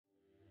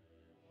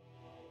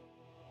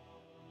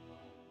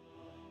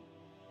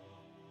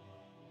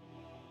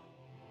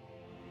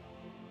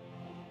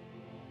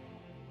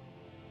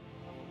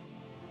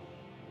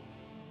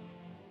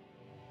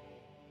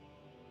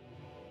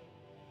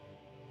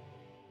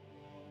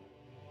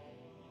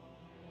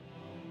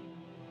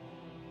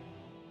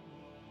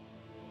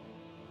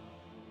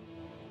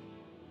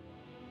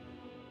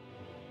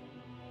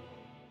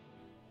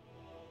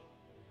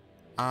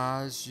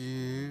as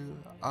you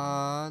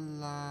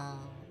allow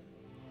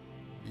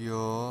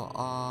your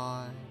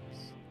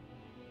eyes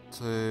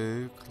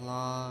to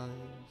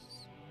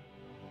close,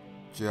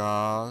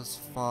 just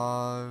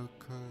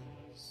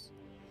focus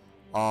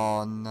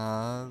on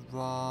the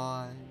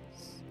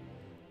rise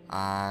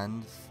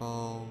and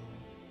fall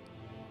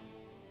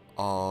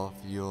of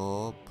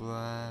your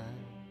breath,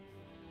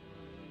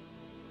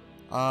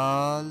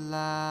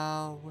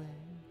 allowing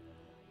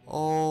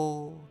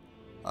all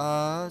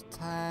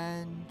attention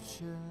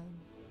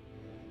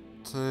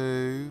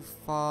to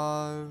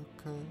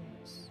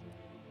focus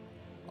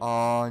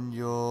on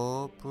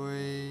your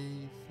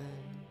breathing,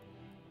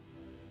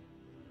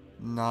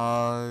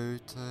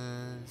 noticing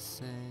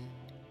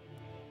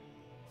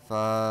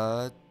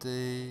the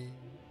deep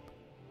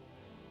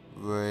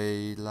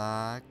relaxation,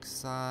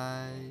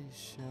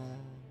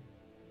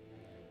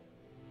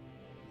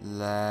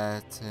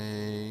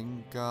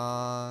 letting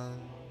go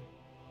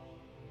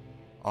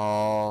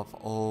of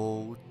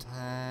all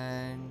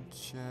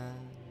tension,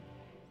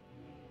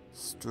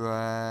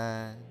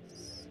 stress,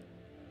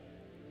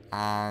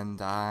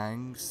 and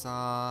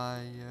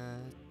anxiety,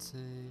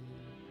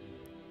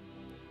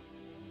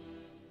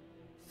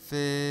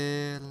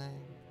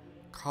 feeling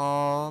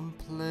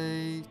completely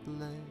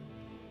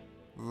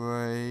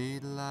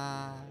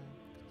relaxed.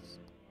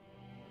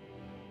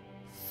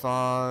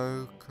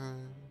 Focus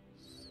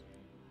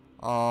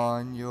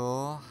on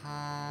your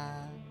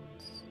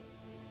hands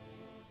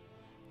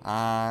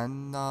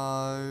and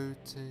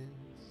notice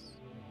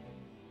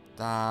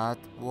that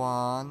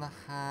one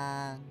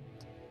hand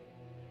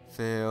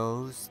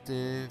feels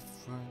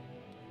different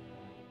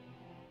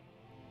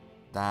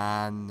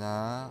than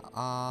the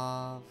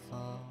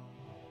other,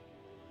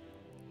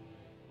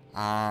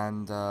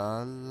 and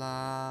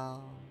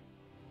allow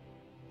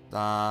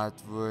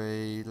that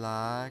relaxation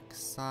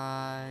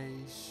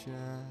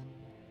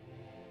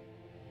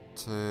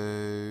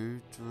to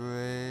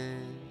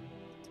drift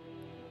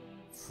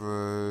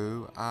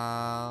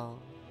throughout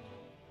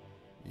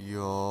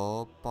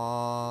your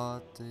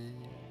body,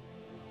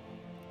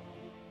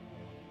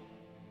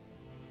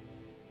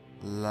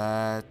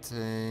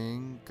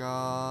 letting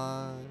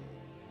go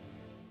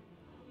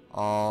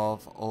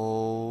of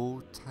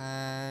all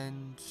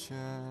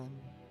tension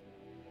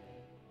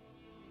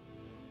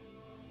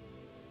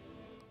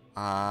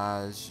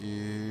as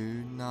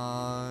you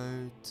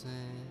notice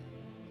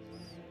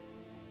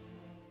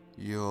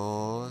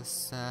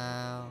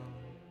yourself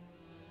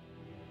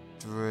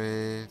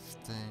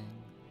drifting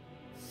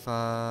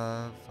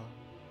further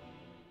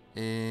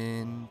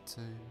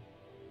into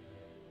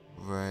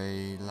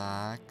relaxation.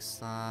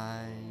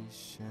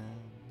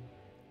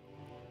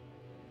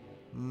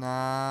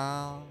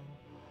 Now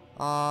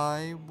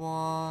I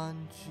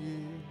want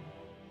you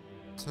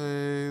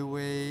to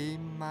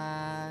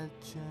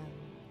imagine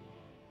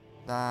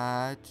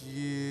that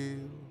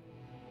you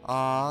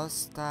are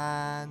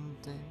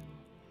standing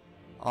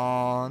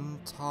on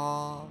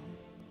top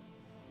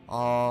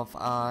of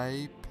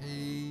a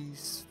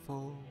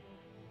peaceful,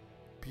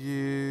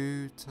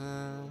 beautiful,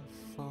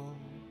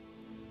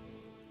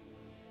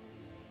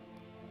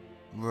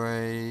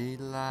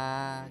 relaxing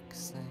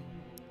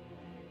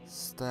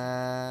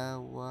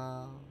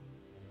stairwell,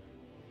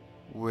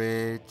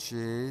 which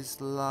is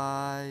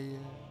layered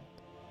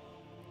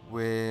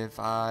with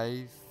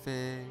a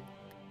thick,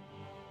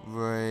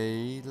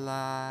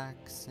 relaxing,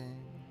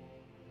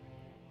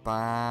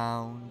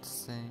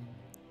 bouncing,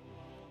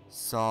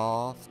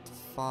 soft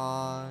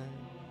foam,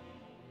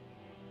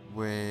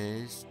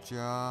 which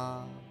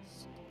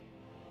just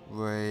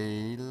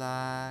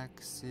relaxes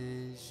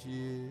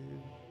you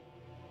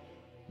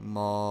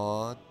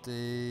more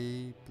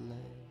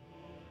deeply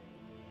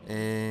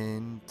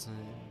into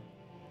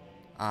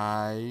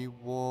a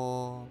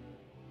warm,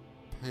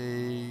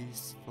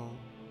 peaceful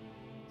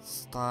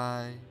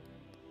state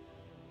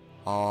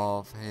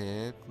of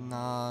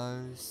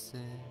hypnosis.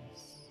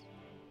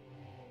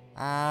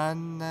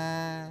 And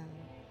there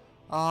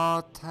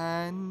are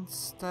 10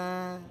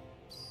 steps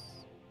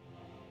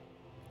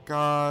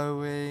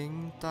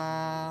going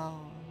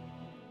down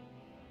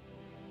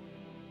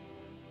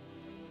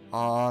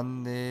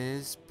on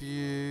this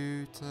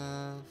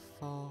beautiful,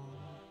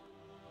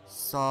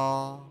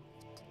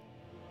 soft,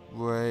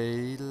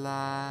 relaxing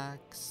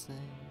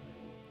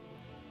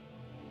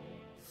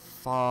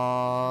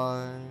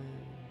foam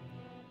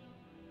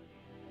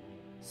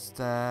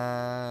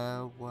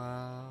stairwell.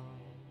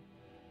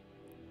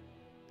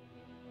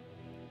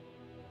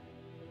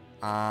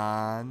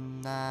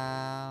 And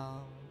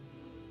now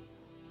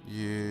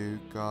you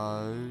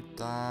go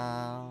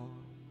down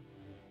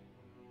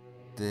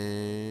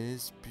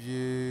this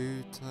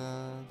beautiful,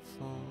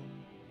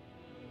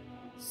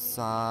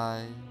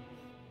 safe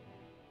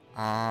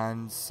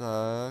and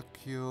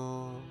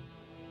secure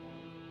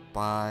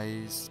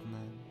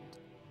basement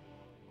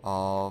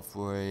of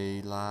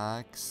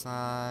relaxation,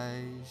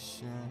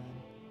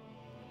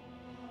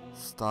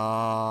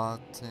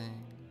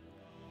 starting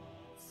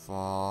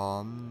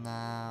from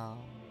now.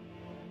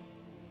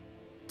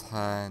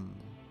 10,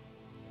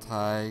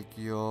 take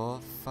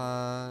your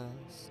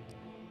first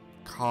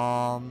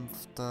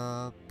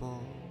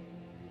comfortable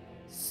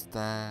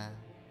step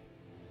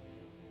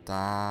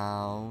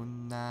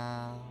down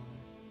now,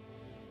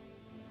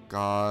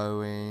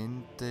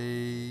 going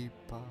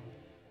deeper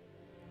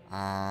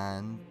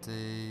and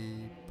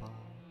deeper.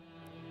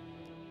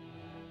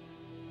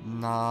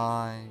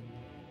 9.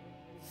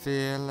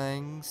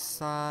 Feeling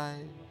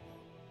safe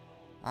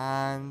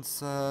and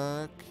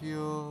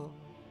secure,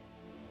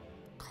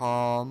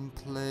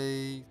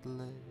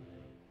 completely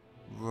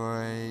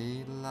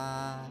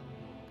relaxed,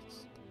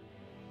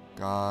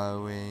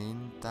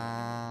 going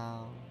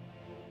down,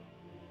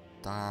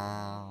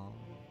 down,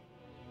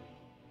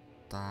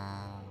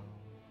 down.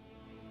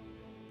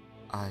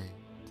 8.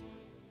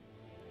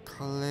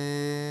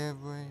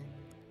 Clearing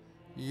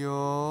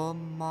your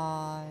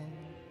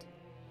mind,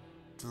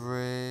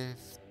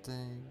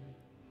 drifting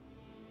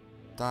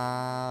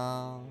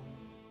down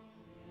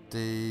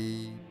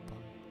deeper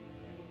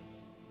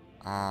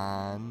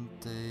and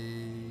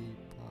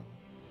deeper.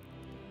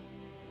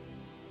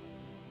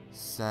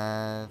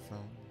 7.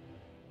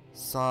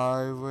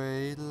 So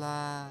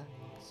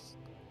relaxed,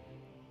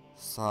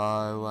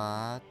 so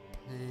at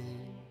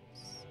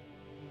peace,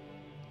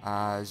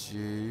 as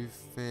you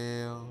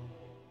feel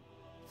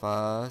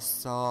the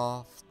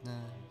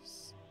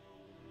softness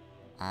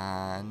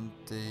and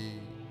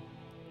deep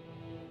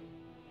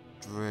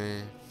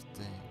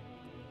drifting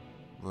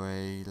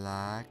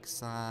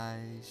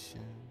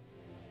relaxation.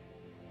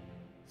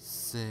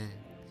 6.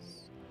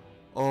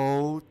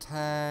 All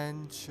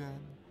tension,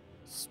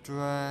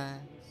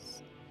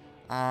 stress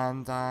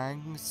and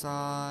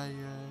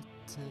anxiety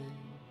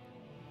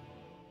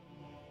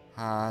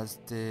has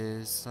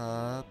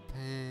disappeared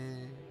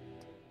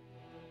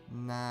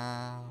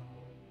now,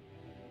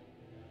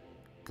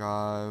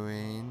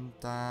 going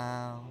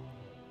down,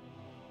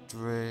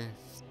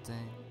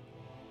 drifting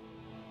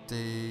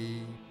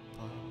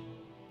deeper.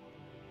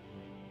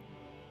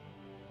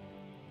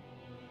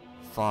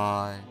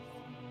 5.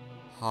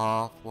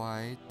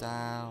 Halfway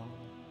down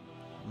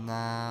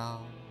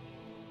now,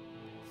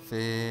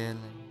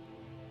 feeling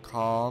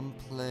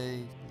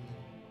completely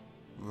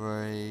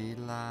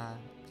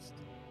relaxed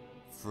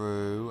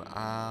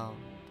throughout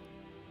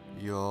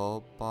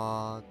your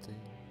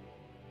body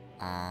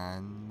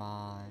and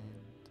mind.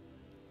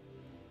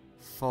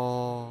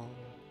 4.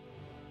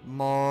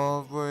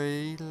 More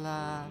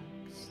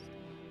relaxed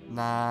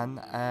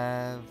than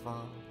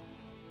ever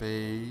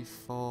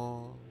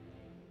before,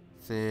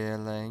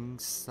 feeling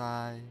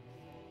safe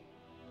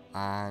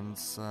and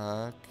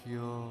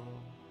secure.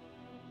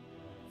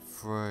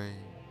 3.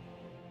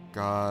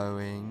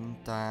 Going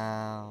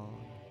down,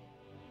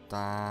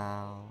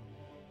 down,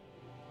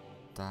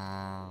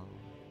 down,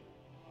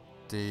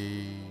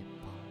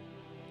 deeper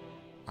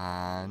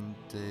and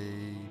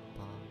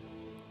deeper.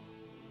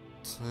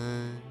 2.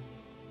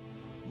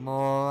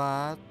 More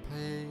at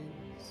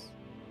peace,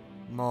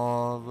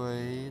 more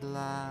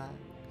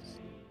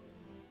relaxed,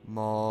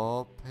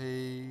 more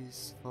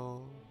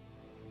peaceful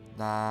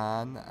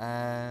than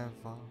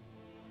ever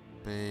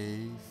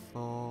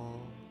before.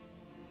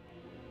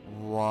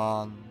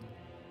 1.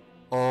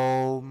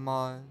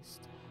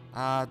 Almost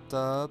at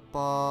the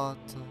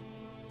bottom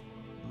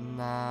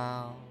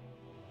now.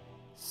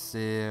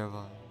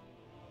 0.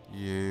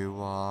 You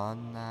are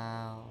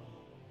now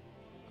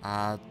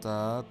at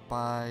the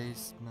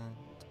basement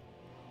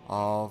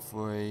of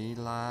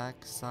relaxation,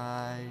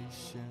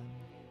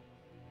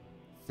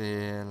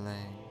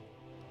 feeling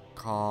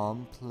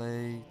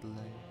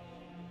completely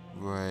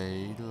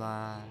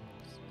relaxed.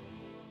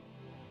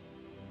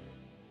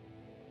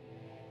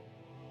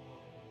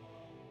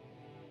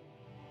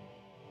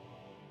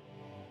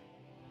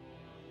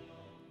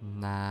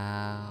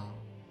 Now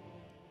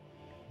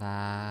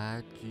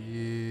that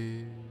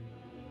you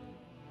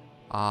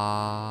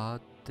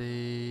are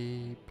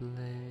deeply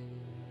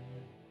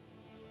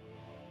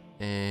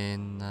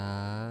in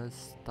a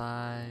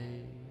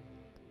state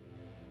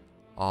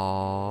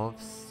of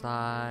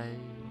safe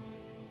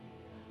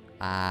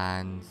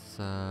and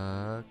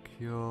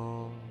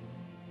secure,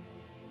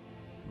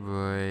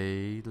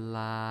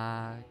 relaxing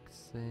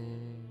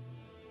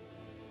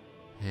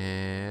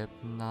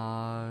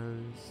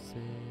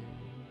hypnosis,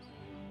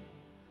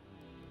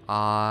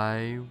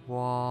 I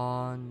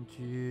want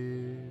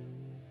you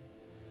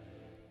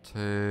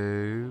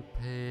to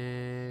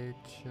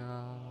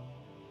picture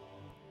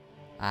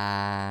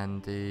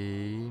and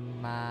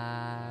imagine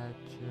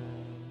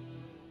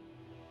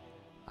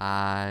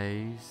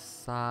a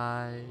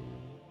safe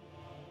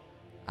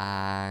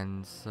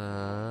and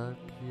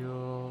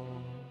secure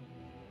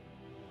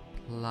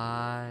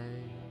place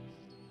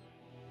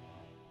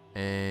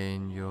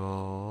in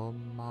your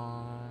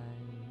mind.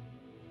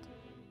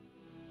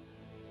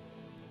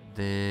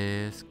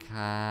 This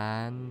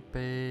can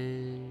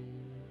be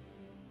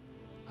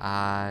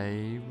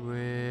a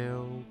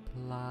real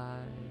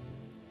place,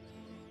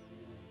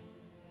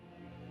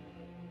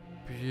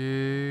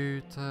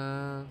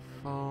 beautiful,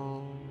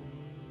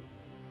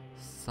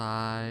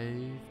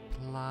 safe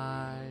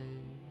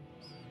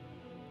place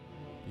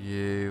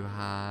you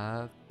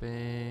have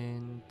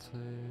been to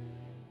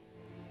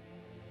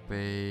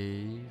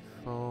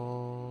before,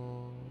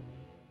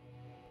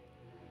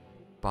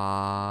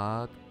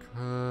 but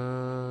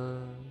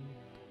could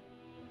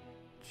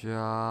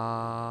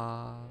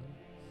just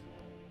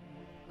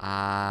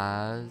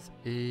as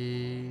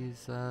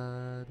easily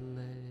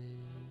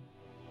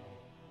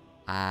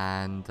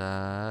and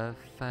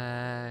effectively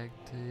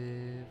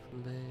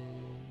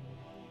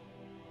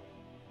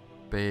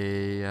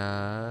be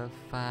a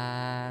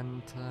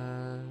fantasy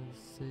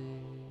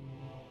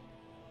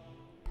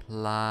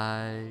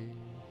place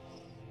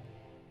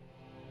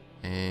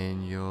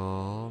in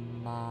your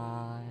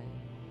mind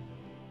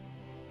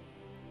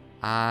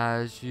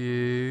as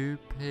you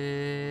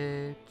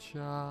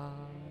picture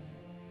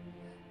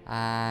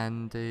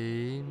and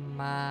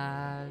imagine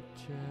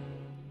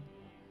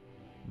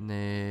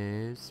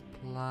this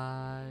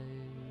place.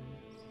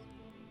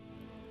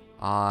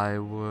 I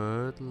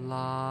would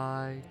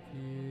like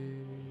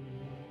you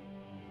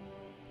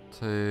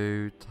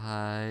to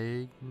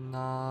take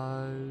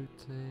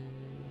notice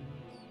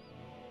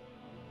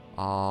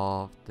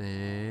of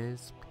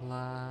this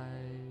place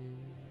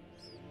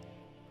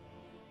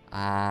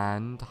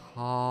and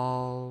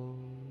hold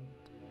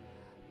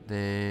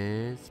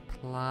this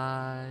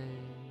place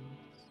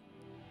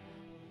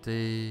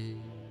deep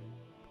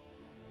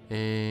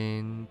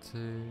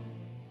into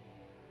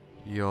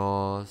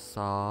your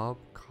subconscious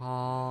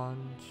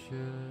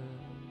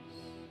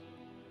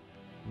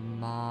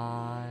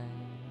mind,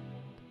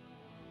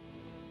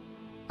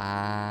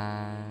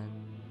 and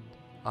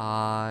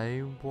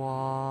I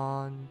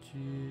want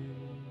you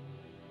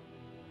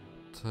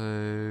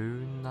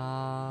to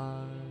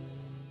know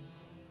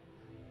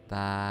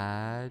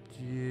that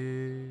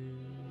you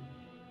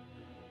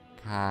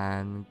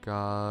can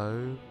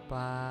go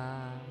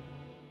back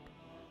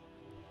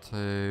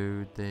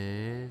to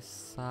this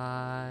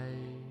safe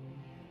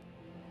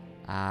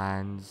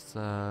and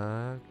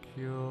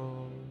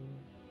secure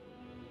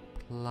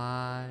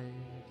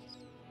place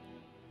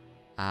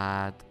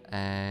at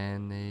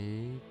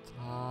any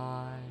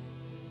time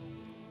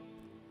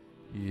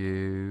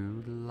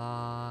you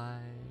like,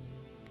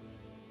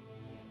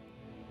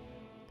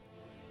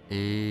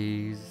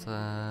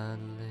 easily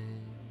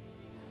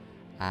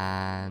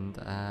and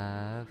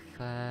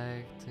effectively.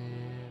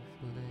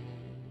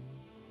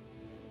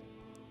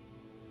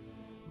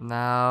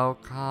 Now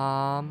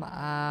come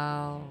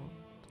out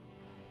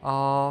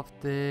of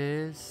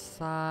this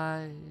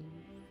safe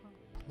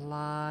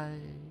place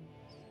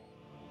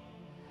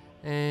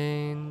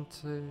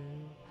into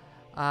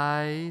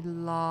a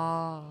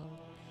large,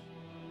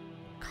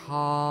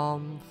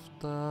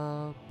 comfortable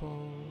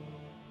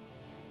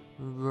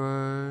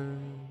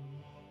room,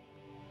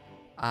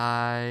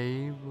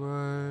 a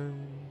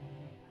room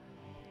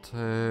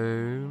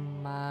to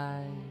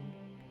make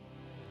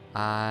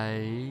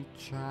a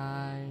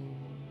change,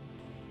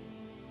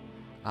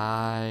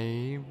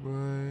 a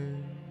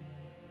room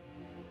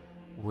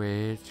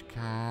which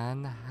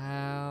can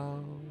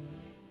help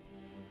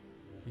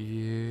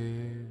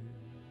you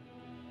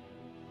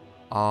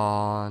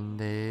on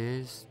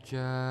this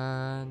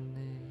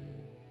journey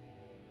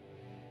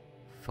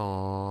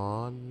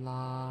for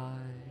life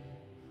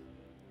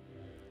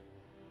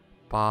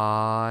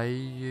by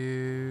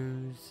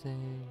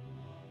using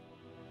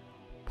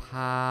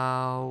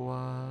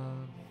powerful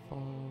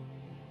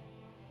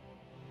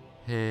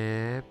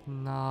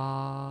hypnotic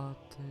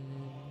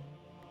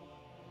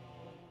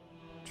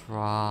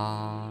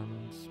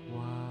trance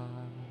work,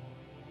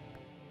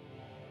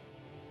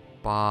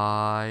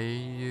 by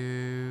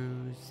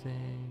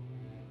using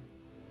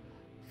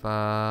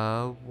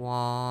the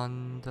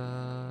wonderful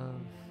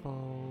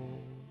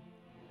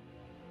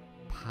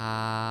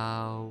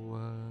powers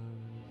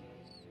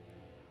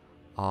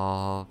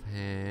of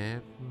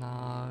hypnosis.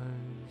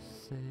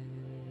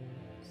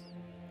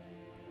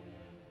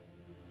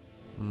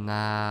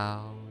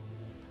 Now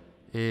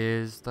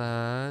is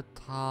the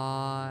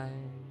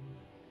time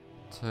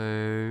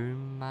to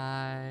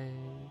make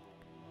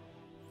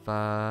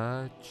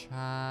the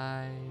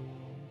change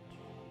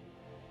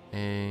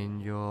in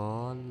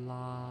your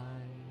life.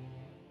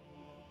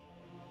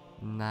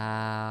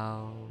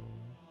 Now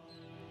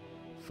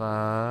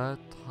the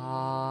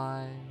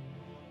time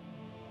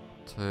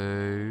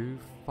to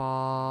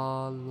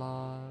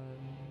follow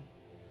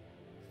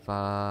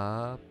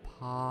the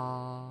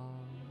path,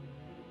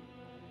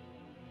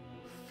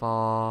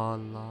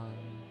 follow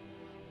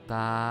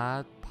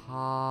that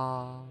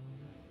path,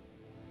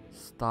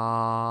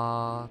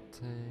 starting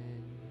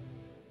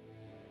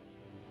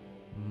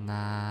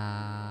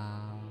now.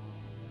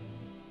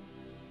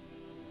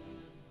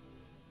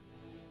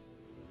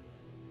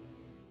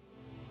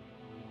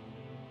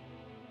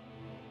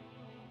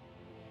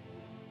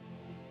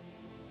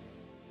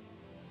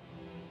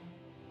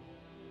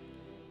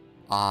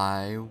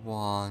 I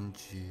want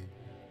you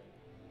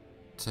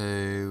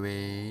to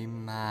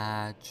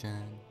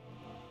imagine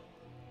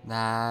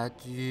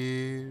that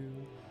you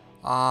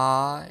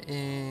are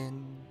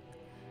in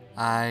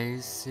a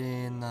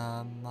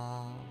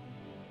cinema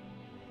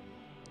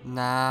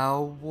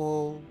Now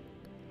walk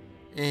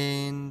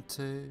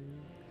into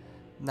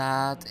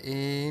that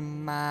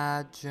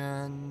imaginary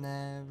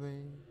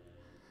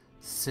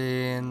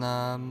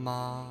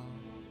cinema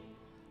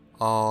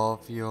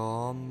of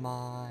your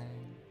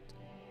mind.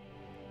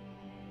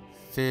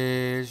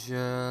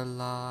 Visualize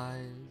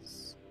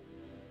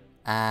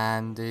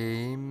and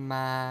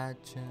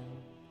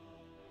imagine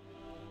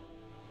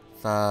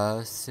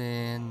the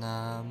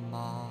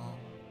cinema.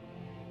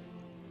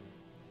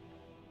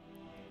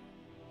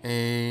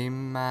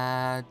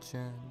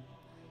 Imagine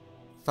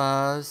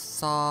the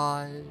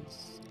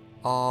size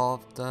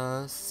of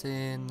the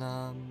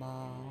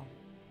cinema,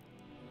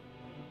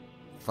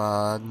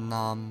 the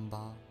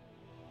number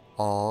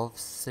of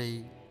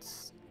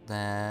seats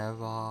there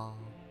are,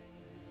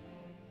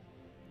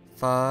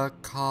 the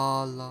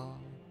color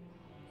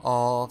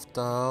of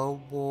the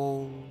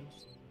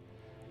walls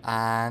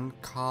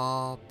and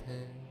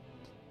carpet,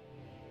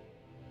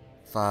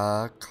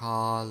 the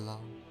color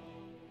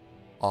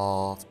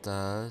of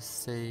the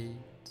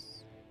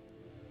seats,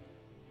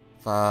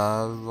 the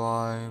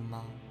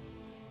aroma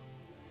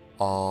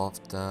of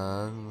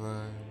the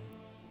room,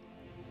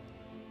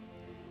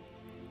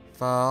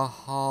 the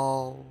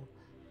whole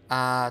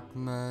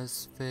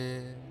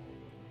atmosphere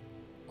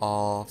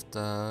of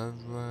the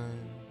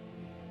room.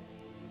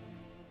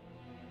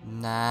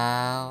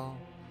 Now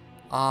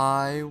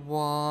I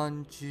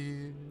want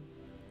you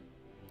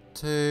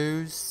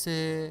to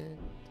sit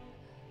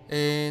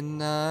in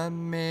the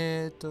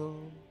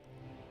middle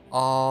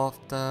of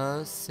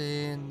the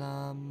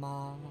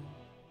cinema,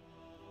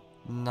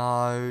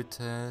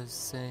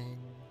 noticing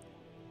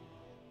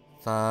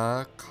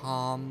the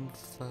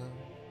comfort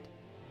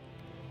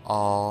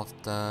of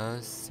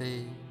the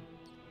seat.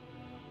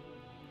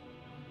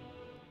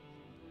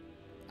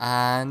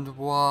 And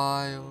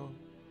while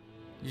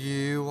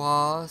you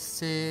are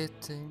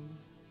sitting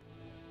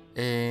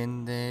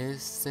in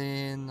this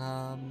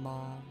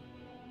cinema,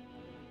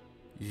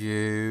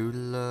 you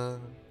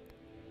look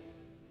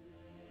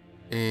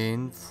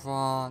in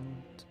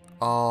front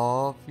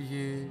of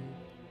you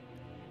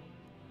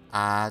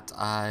at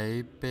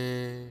a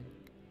big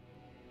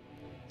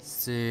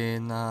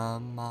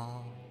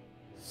cinema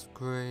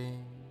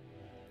screen,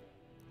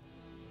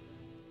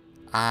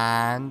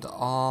 and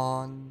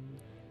on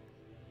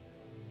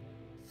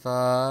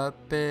the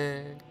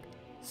big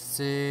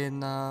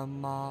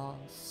cinema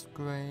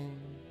screen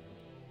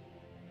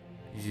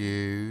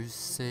you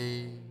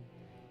see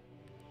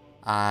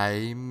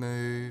a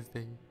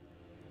movie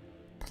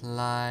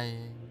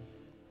playing.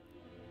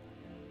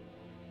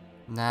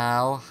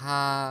 Now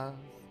have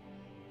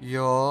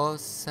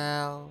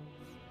yourself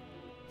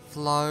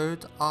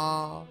float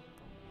up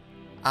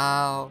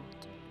out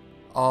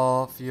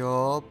of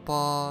your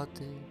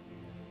body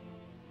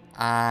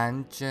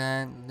and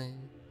gently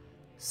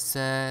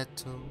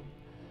settle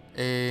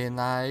in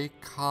a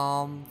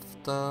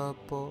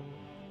comfortable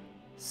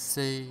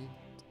seat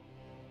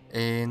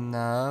in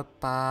the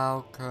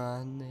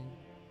balcony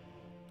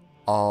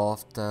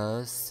of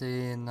the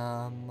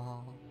cinema,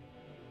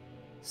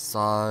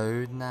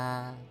 so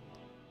that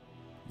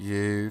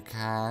you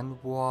can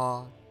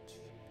watch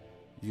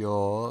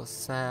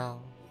yourself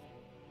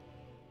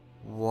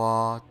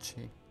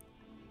watching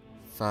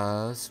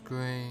the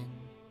screen.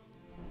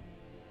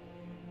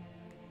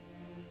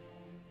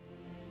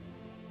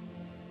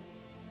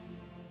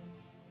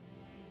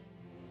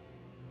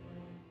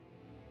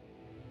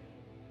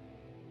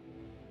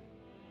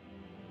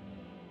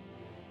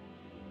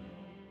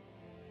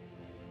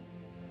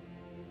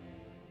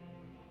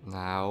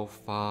 Now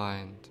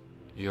find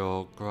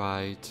your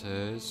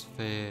greatest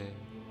fear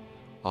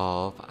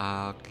of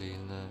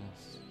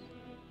ugliness.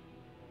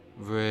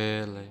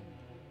 Really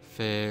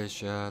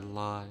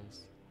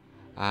visualize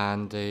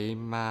and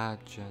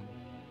imagine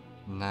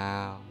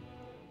now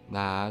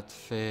that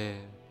fear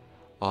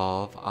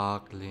of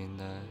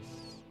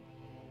ugliness.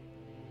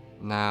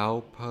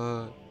 Now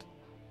put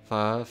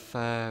the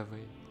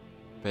very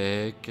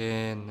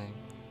beginning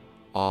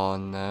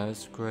on the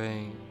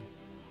screen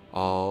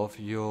of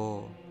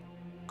your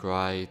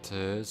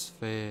greatest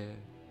fear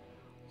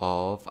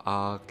of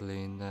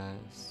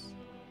ugliness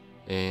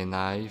in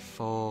a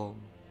form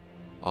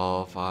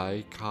of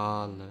a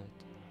colored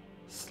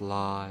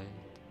slide.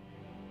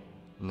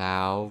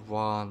 Now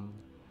run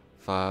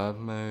the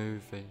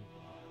movie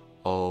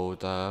all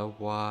the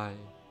way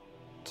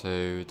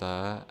to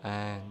the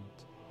end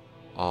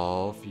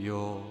of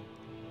your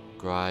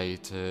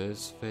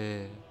greatest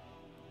fear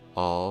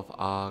of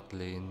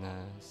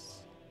ugliness.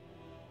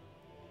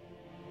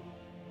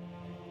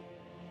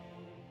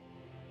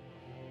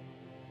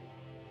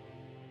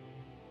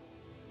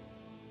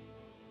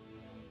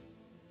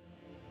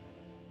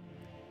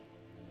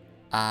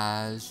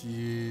 As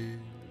you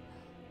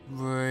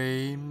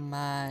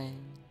remain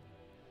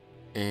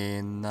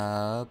in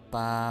the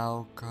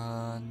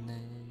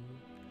balcony,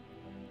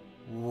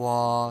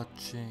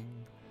 watching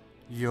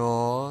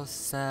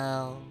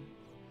yourself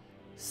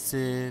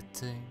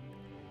sitting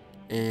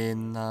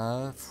in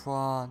the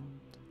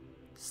front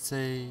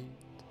seat,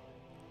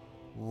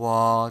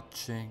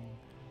 watching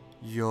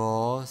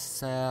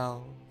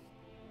yourself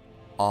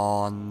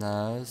on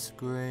the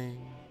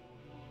screen.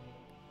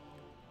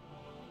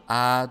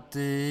 At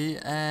the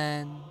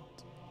end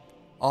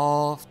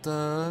of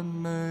the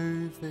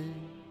movie,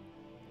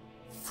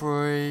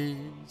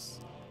 freeze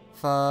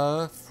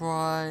the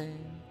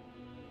frame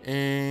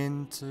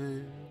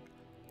into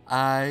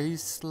a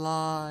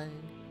slide.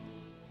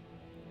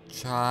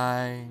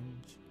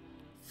 Change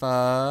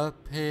the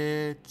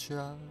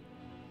picture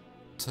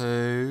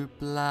to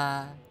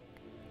black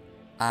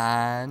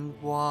and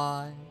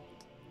white,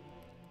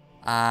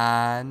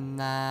 and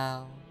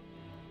now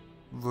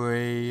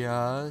reassociate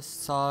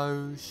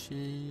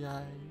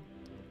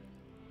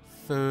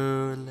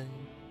fully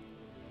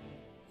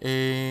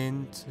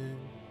into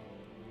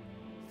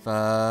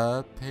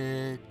the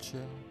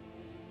picture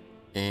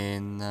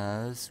in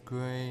the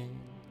screen.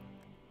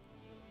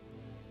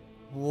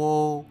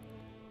 Walk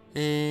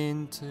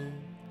into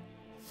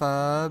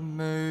the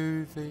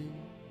movie.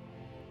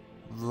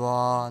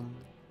 Run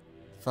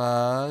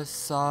the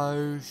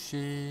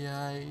associated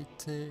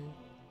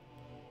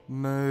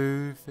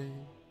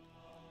movie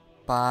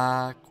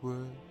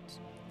backwards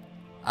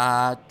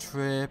at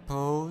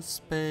triple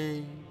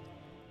speed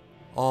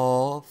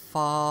or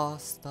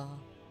faster,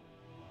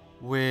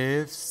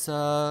 with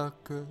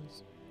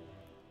circus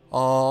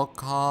or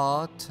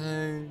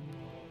cartoon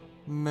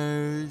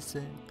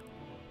music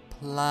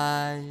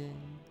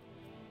playing,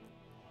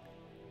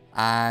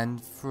 and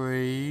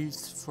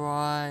freeze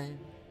frame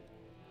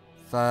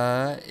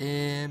the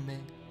image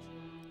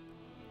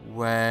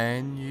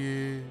when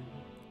you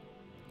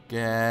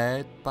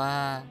get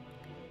back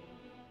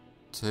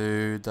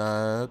to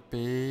the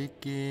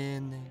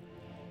beginning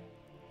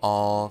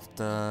of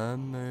the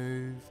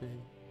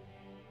movie.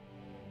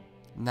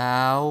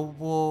 Now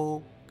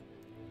walk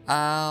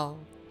out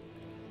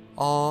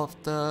of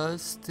the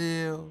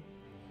still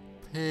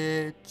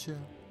picture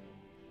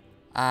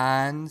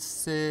and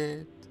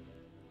sit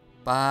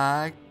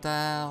back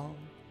down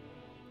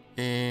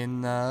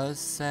in the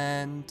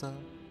center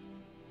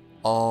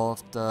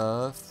of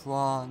the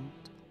front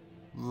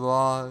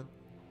row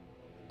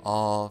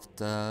of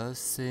the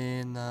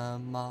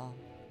cinema.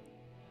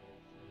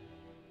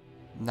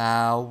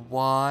 Now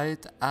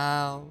white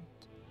out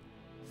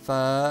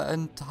the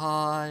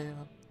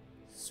entire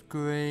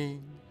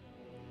screen.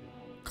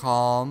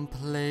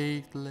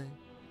 Completely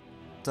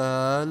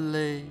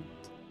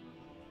delete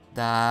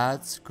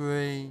that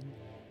screen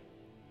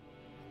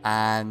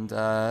and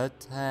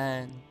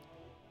attend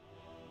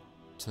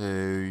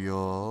to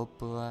your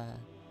breath.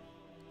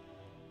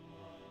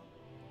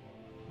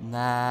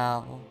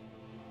 Now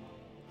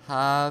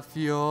have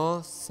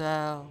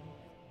yourself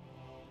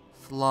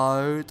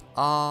float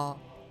up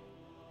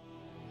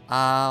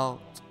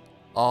out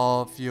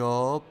of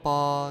your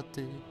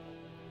body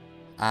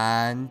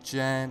and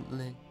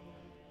gently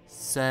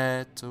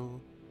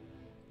settle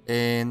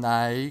in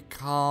a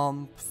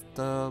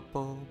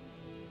comfortable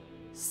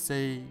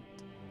seat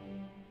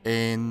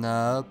in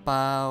the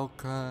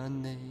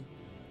balcony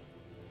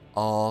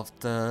of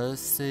the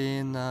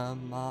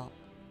cinema,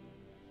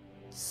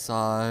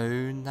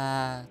 so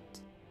that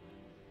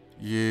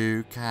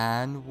you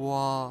can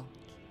watch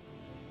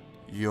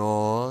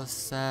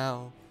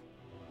yourself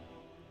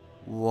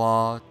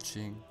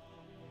watching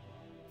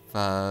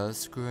the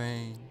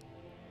screen.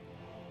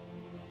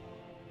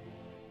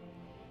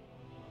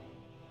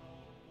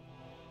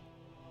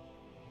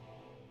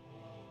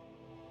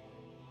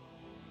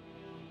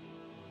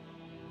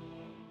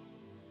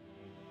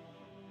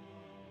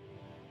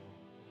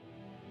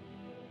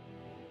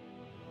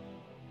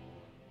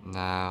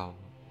 Now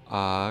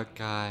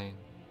again,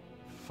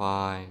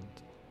 find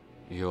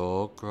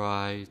your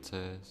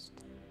greatest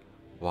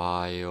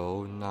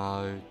while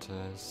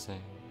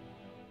noticing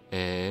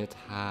it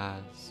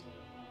has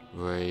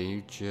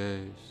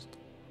reduced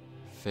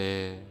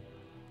fear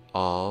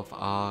of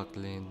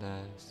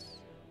ugliness.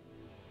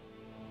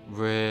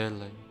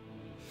 Really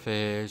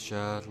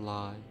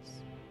visualize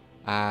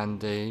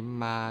and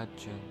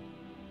imagine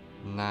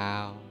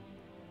now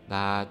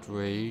that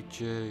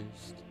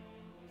reduced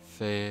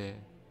fear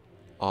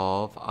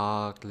of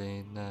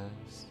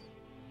ugliness.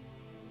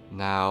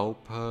 Now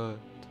put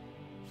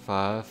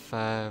the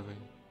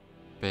very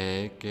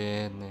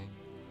beginning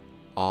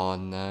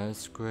on the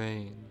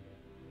screen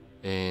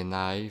in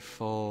a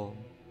form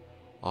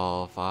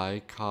of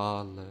a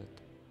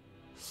colored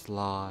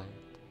slide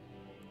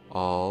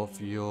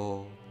of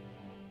your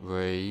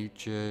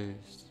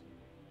reduced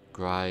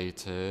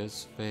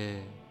greatest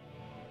fear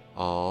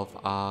of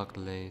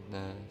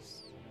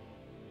ugliness.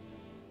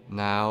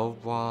 Now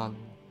run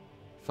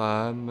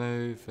the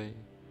movie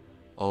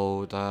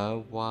all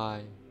the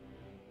way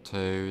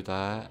to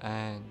the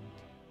end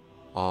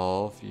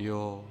of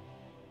your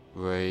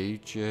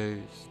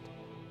reduced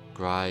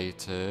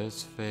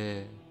greatest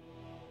fear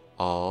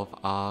of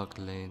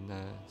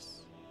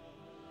ugliness.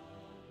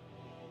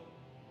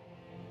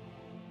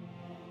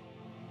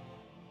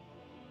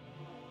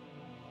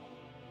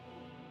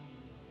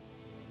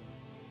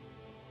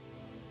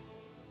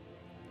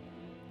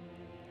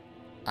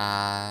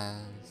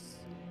 As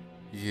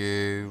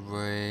you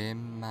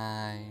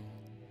remain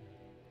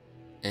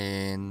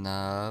in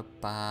a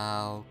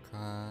balcony,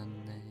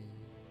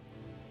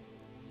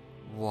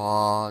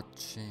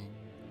 watching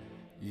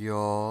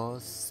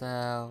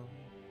yourself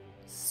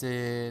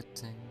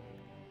sitting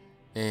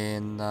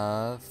in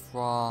the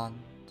front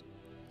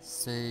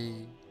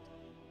seat,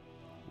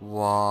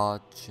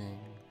 watching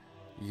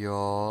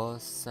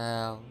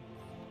yourself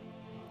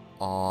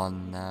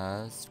on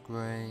the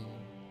screen.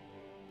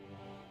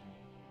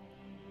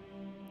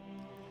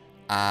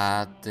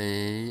 At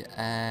the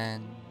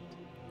end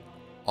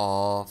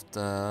of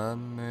the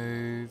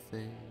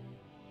movie,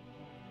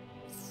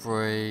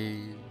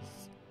 freeze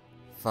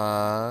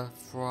the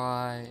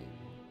frame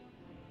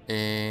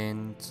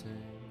into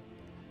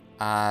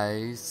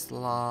a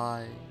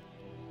slide,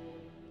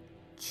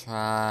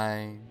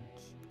 change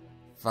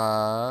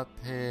the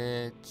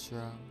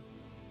picture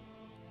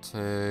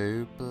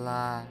to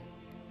black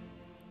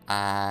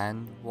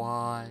and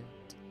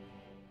white,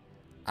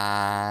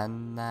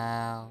 and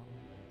now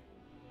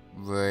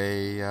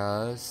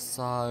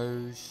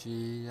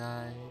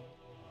reassociate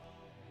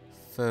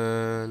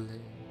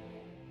fully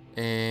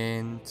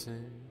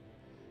into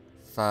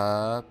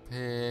the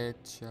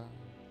picture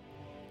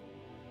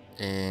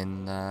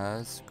in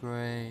the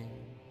screen.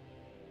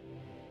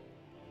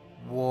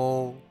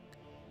 Walk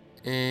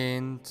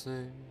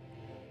into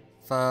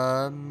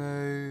the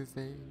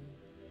movie,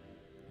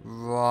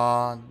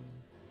 run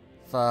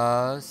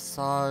the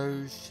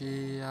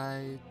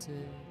associated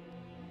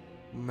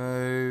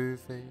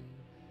movie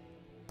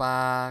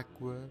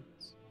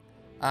backwards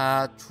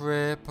at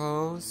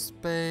triple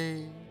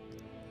speed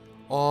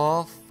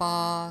or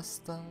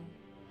faster,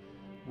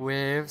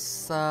 with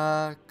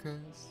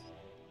circus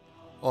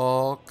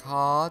or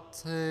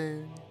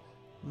cartoon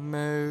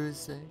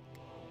music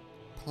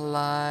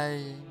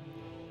playing,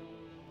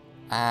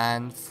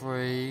 and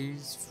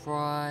freeze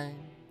frame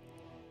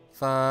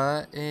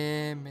the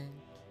image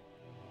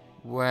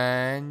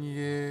when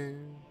you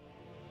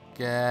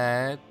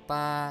get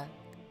back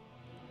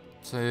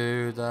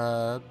to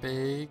the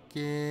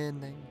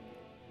beginning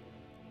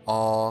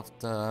of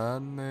the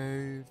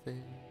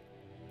movie.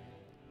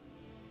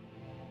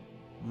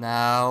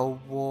 Now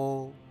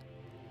walk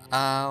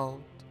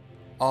out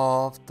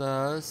of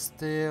the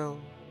still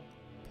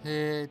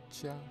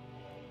picture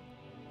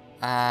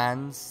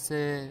and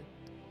sit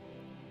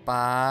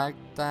back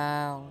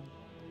down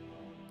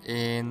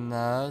in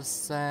the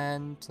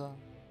center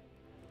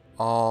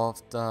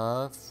of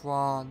the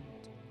front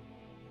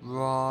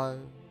row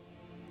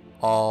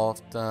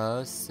of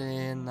the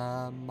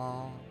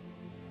cinema.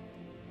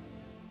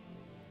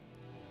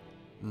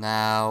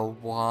 Now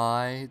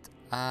wide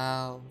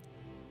out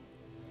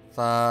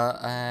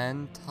the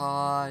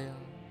entire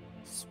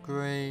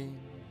screen,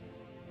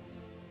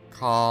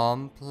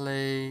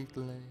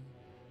 completely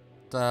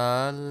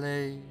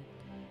delete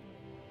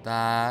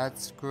that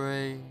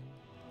screen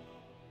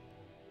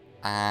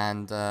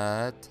and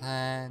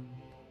attend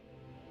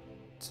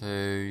to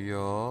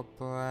your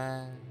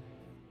breath.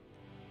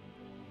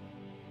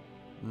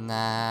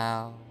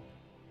 Now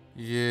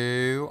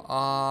you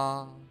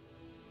are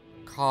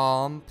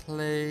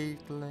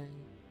completely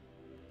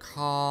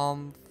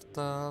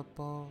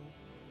comfortable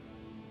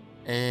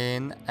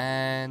in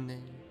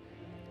any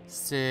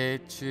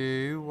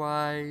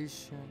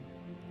situation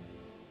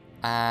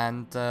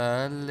and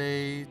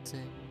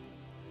deleting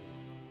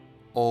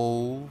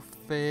all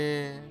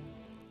fear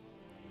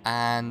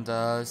and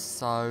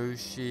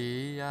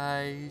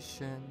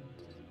associations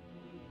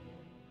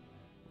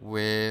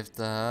with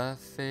the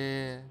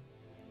fear,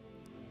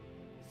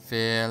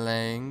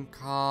 feeling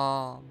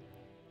calm,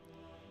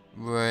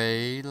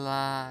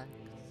 relaxed,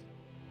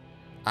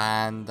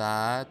 and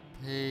at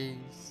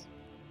peace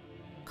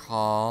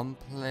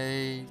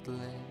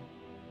completely,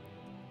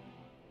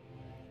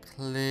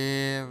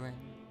 clearing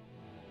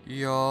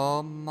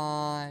your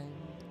mind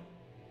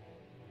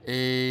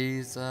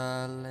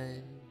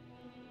easily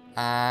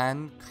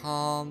and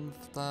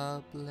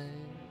comfortably.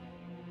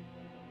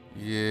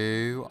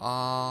 You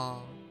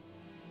are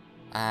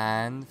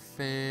and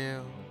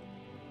feel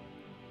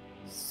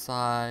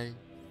safe,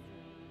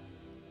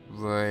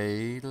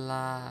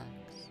 relaxed,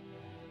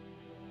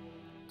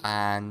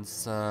 and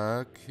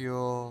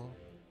secure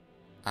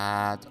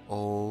at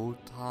all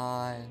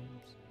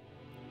times,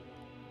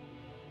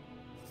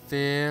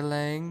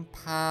 feeling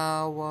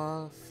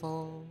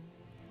powerful,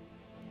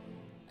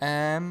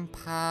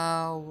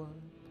 empowered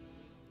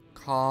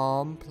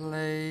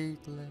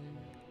completely,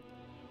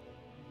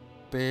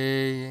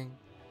 being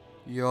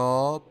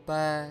your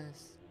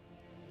best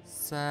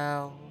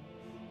self.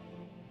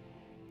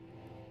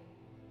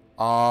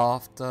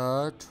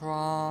 After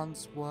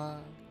trance work,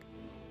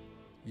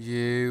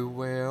 you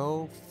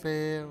will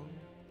feel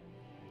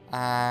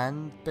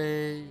and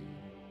be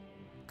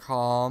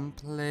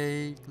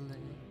completely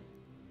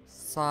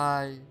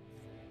safe,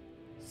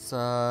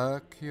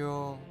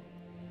 secure,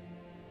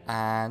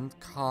 and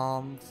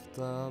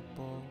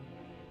comfortable.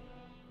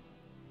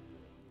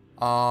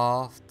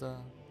 After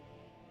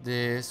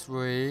this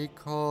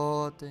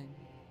recording,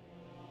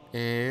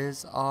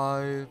 is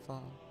over,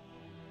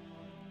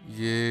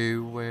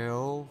 you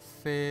will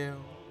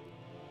feel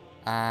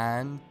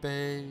and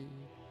be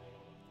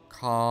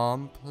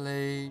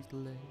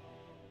completely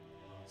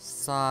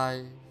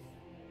safe,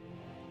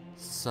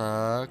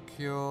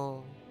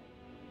 secure,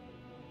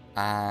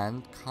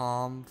 and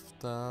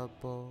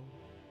comfortable.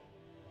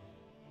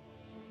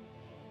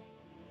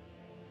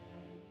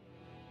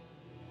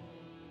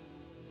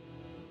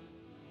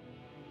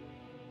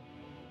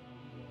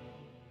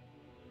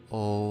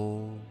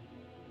 All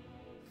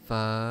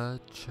the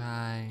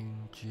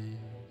changes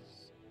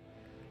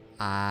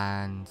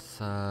and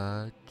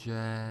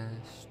suggestions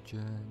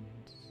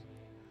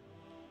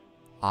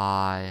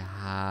I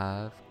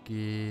have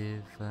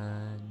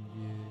given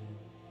you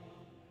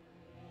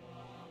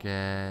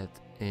get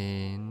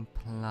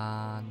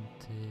implanted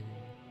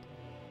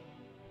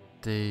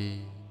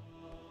deep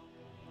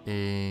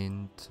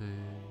into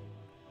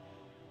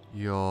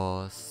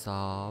your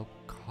subconscious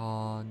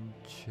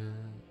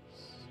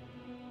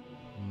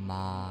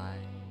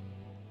mind.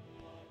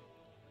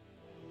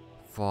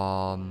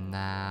 From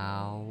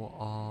now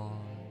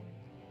on,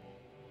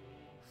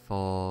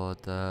 for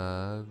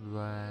the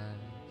rest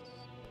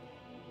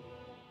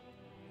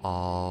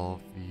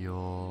of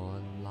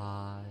your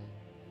life,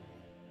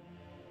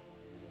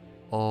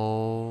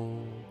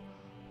 all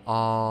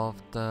of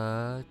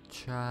the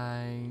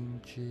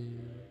changes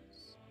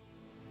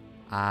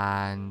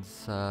and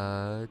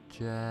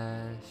suggestions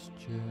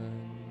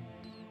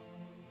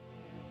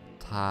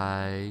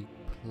take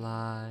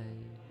place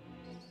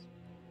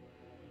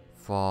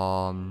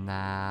from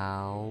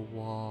now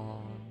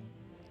on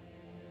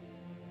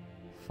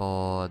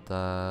for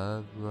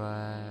the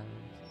rest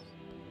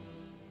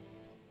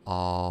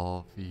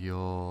of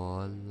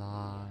your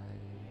life.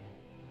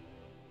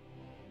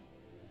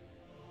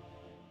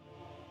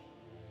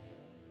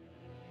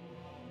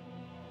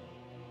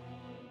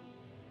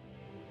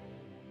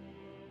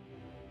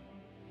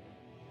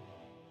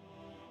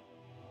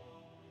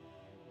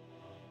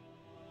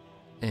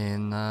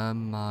 In a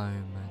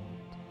moment,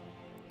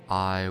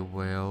 I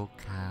will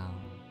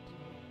count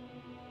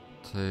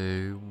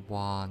to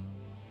 1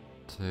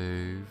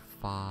 to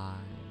 5,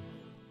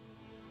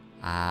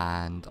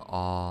 and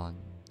on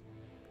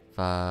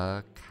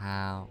the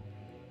count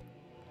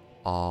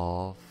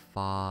of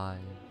 5,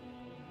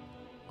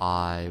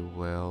 I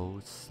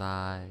will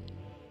say,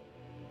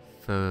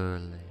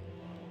 fully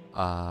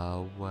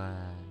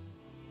aware.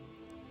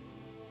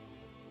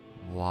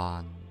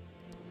 1.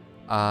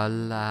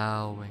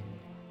 Allowing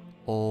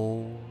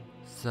all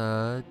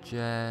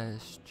suggestions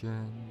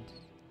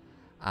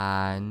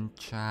and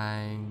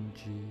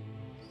changes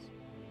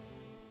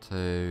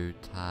to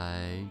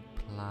take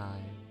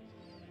place.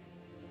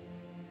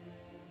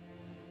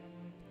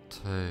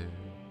 2.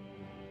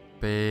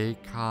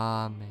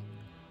 Becoming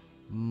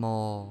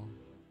more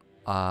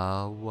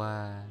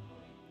aware.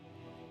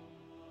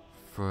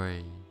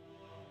 3.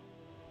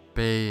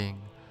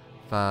 Being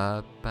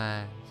the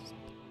best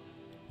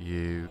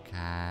you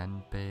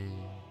can be.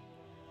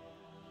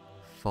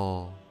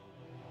 4.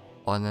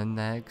 On the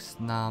next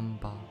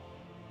number,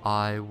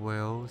 I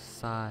will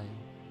say,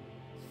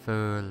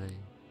 fully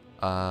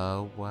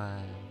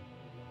aware.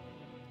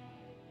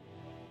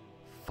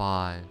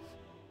 5.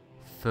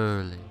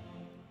 Fully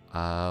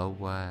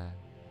aware.